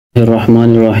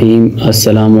Rahim.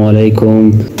 Assalamu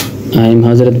alaikum. I am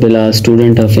Hazrat Bilal,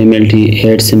 student of MLT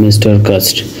 8th semester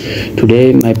Cust.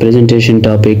 Today my presentation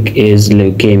topic is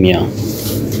leukemia.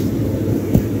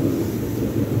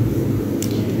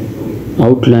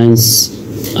 Outlines.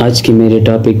 आज के मेरे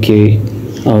topic के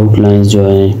outlines जो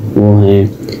हैं वो हैं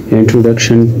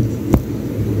introduction,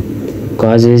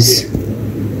 causes,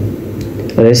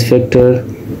 risk factor,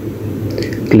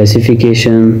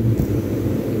 classification,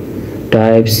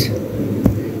 types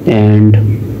and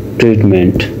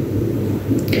treatment.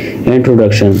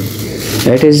 Introduction.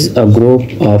 It is a group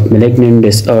of malignant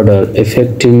disorder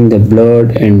affecting the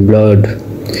blood and blood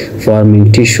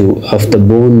forming tissue of the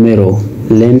bone marrow,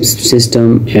 lymph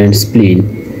system and spleen.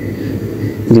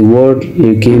 The word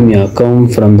leukemia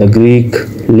comes from the Greek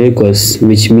leukos,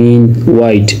 which mean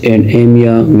white, and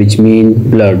aemia, which mean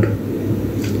blood.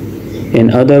 In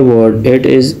other words, it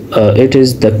is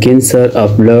the cancer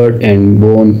of blood and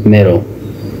bone marrow.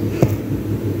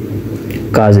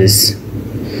 Causes: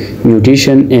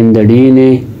 mutation in the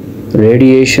DNA,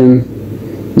 radiation,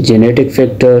 genetic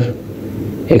factor,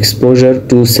 exposure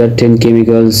to certain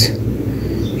chemicals,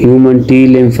 human T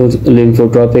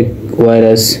lymphotropic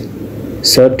virus,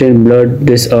 certain blood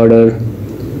disorder,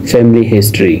 family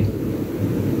history.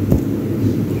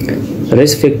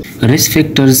 Risk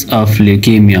factors of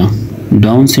leukemia: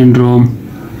 Down syndrome,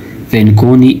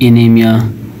 Fanconi anemia,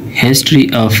 history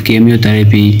of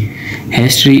chemotherapy,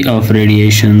 history of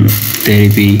radiation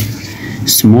therapy,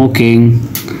 smoking,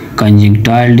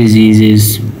 congenital diseases.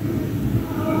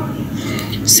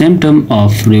 Symptom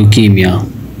of leukemia: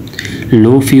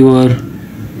 low fever,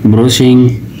 bruising,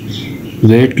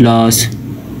 weight loss,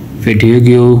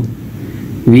 fatigue,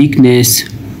 weakness,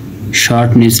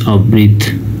 shortness of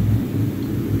breath.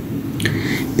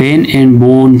 Pain in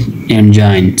bone and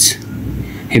joints,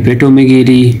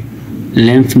 hepatomegaly,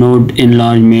 lymph node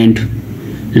enlargement,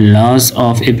 loss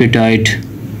of appetite,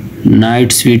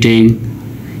 night sweating,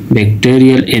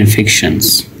 bacterial infections.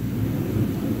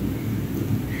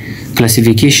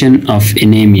 Classification of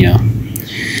anemia.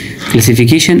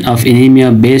 Classification of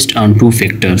anemia based on two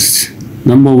factors.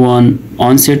 Number one,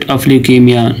 onset of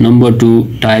leukemia. Number two,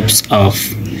 types of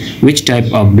which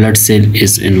type of blood cell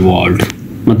is involved.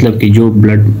 मतलब कि जो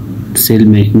blood cell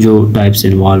में जो types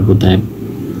involve होता है.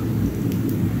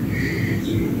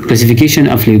 Classification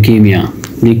of leukaemia.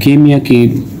 Leukaemia की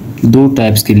दो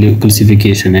types की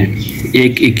क्लासिफिकेशन है,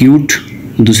 एक एक्यूट,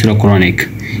 दूसरा क्रॉनिक.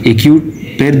 एक्यूट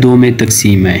पैर दो में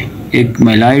तकसीम है, एक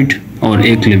माइलाइड और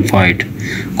एक लिम्फाइड.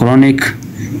 क्रॉनिक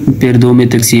पैर दो में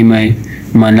तकसीम है,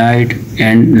 माइलाइड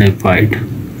and lymphoid.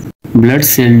 Blood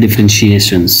cell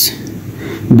differentiations: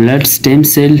 blood stem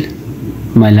cell,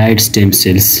 माइलाइड stem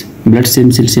cells. Blood stem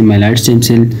cell से माइलाइड स्टेम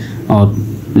सेल और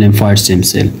लिम्फाइड स्टेम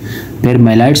सेल. फिर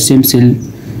माइलाइड स्टेम सेल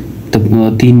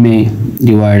तीन में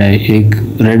डिवाइड है, एक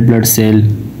रेड ब्लड सेल,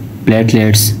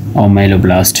 प्लेटलेट्स और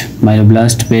माइलोब्लास्ट.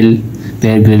 माइलोब्लास्ट फिर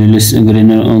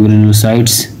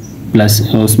ग्रेनुलोसाइट्स प्लस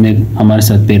उसमें हमारे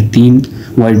साथ फिर तीन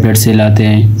वाइट ब्लड सेल आते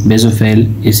हैं, basophil,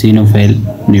 eosinophil,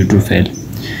 neutrophil.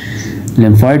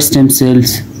 Lymphoid stem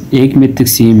cells एक में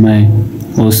तकसीम है,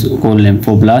 उसको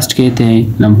लिम्फोब्लास्ट कहते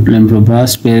हैं.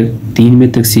 लिम्फोब्लास्ट पर तीन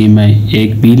में तकसीम है,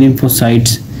 एक B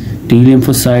lymphocytes, T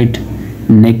lymphocyte,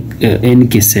 N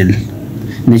के सेल,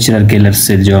 नेचुरल किलर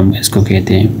सेल जो हम इसको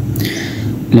कहते हैं.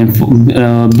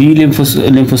 बी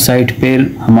लिम्फोसाइट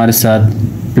पर हमारे साथ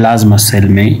प्लाज्मा सेल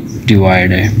में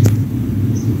डिवाइड है.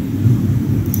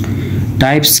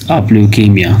 Types of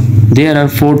leukaemia. There are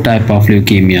 4 type of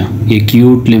leukaemia: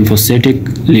 acute lymphocytic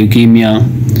leukaemia,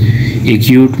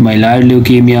 acute myeloid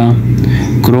leukemia,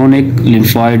 chronic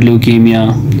lymphoid leukemia,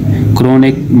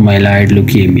 chronic myeloid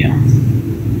leukemia.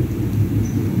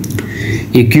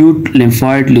 Acute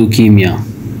lymphoid leukemia,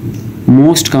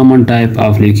 most common type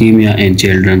of leukemia in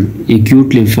children. Acute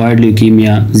lymphoid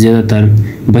leukemia ज़्यादातर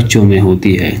बच्चों में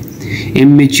होती है.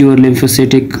 Immature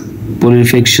lymphocytic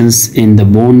proliferations in the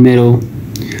bone marrow.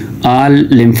 All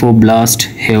lymphoblasts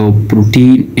have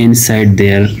protein inside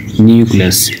their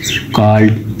nucleus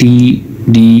called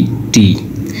TDT.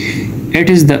 It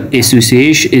is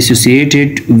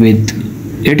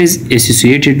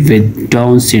associated with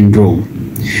Down syndrome.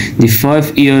 The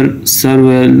 5-year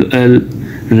survival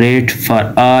rate for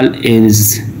all is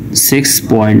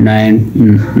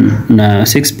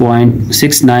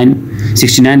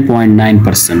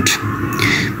 69.9%.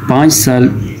 5 साल.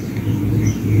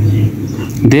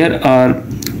 There are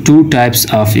 2 types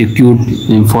of acute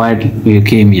lymphoid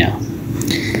leukemia: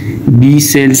 B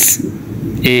cells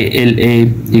ALA,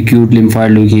 acute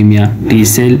lymphoid leukemia; T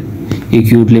cell,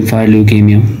 acute lymphoid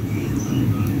leukemia.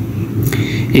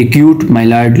 Acute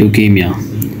myeloid leukemia.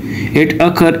 It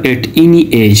occurs at any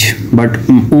age, but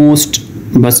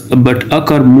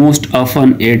occur most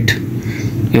often at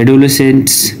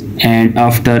adolescence and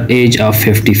after age of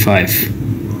 55.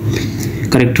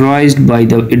 Characterized by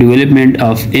the development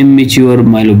of immature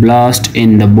myeloblasts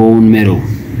in the bone marrow.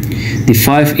 The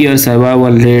 5-year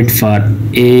survival rate for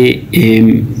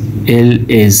AML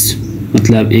is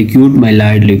acute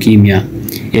myeloid leukemia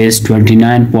is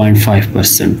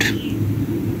 29.5%.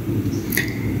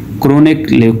 Chronic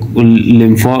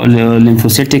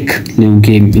lymphocytic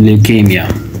leukemia.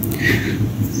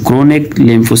 Chronic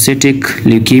lymphocytic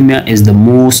leukemia is the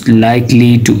most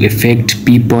likely to affect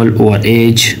people over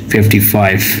age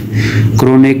 55.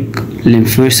 Chronic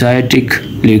lymphocytic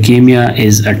leukemia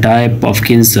is a type of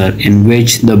cancer in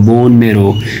which the bone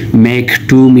marrow make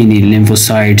too many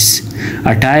lymphocytes,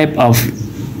 a type of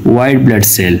white blood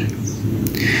cell.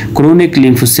 Chronic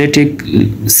lymphocytic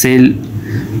cell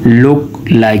look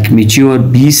like mature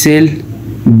B cell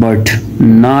but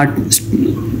not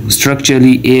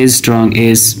structurally as strong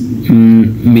as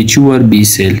mature B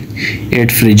cell.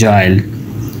 It's fragile.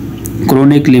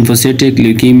 Chronic lymphocytic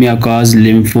leukemia causes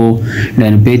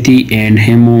lymphadenopathy and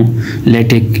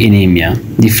hemolytic anemia.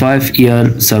 The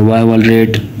 5-year survival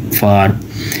rate for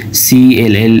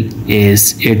CLL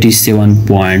is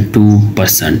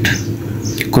 87.2%.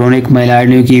 Chronic myeloid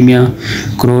leukemia.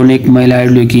 Chronic myeloid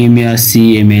leukemia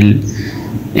 (CML)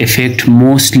 affect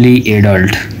mostly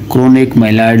adult. Chronic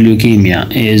myeloid leukemia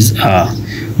is a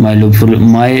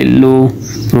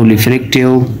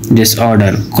myeloproliferative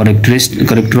disorder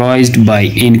characterized by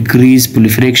increased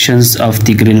proliferations of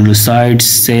the granulocyte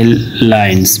cell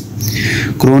lines.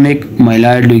 Chronic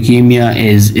myeloid leukemia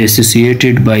is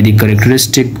associated by the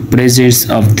characteristic presence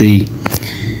of the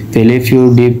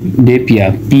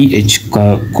Philadelphia PH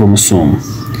chromosome.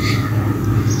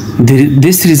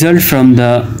 This results from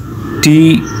the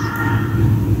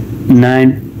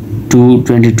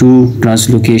T9-22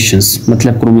 ट्रांसलोकेशंस,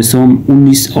 मतलब chromosome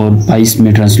 19 और 22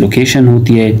 में translocation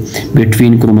होती है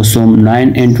between chromosome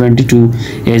 9 and 22,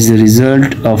 as a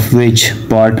result of which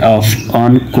part of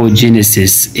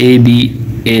oncogenesis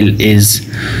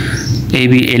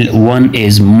ABL1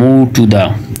 is moved to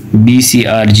the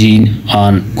BCR gene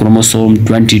on chromosome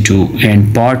 22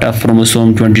 and part of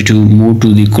chromosome 22 moved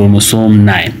to the chromosome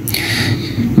 9.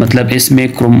 मतलब इसमें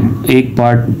एक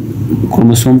part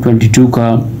chromosome 22 का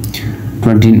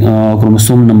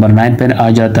chromosome number 9 पर आ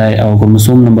जाता है और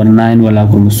chromosome number 9 वाला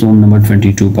chromosome number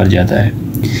 22 पर जाता है.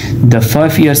 The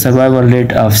 5-year survival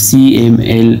rate of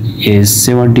CML is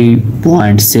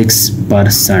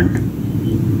 70.6%.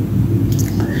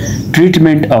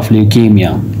 Treatment of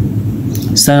leukemia.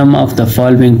 Some of the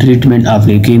following treatment of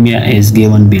leukemia is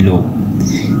given below,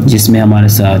 जिसमें हमारे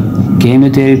साथ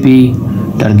chemotherapy,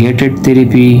 targeted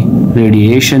therapy,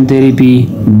 radiation therapy,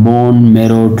 bone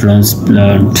marrow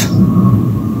transplant.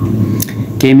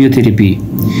 Chemotherapy.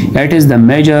 It is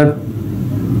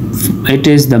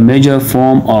the major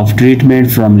form of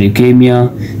treatment from leukemia.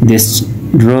 This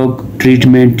drug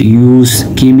treatment use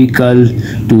chemical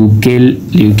to kill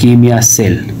leukemia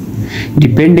cell.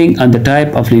 Depending on the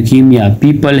type of leukemia,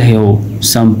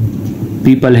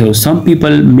 some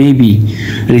people maybe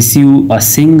receive a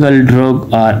single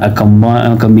drug or a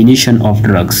combination of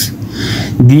drugs.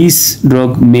 These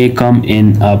drugs may come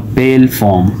in a pill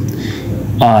form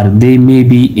or they may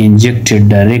be injected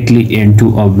directly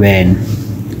into a vein.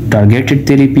 Targeted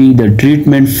therapy. The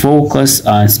treatment focus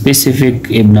on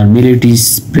specific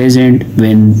abnormalities present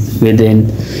within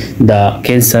the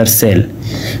cancer cell.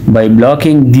 By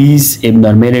blocking these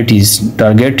abnormalities,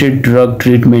 targeted drug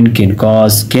treatment can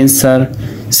cause cancer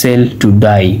cell to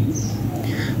die.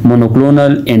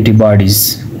 Monoclonal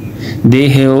antibodies. They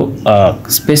have a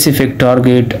specific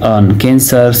target on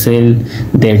cancer cell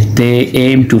that they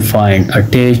aim to find,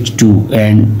 attach to,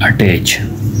 and attach.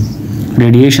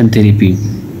 Radiation therapy.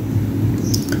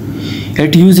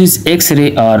 It uses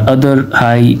X-ray or other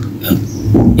high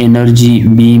energy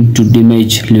beam to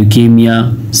damage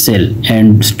leukemia cell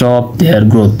and stop their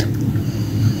growth.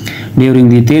 During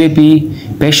the therapy,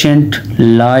 patient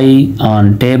lie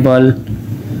on table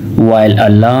while a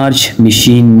large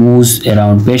machine moves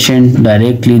around patient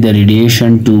directly the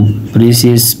radiation to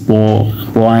precise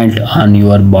point on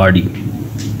your body.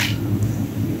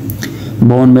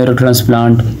 Bone marrow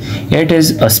transplant. It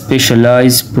is a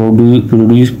specialized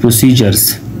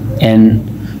procedures in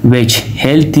which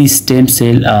healthy stem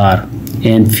cells are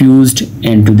infused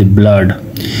into the blood.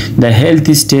 The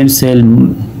healthy stem cells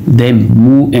then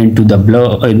move into the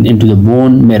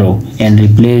bone marrow and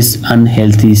replace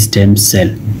unhealthy stem cell.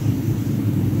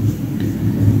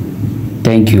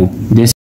 Thank you. This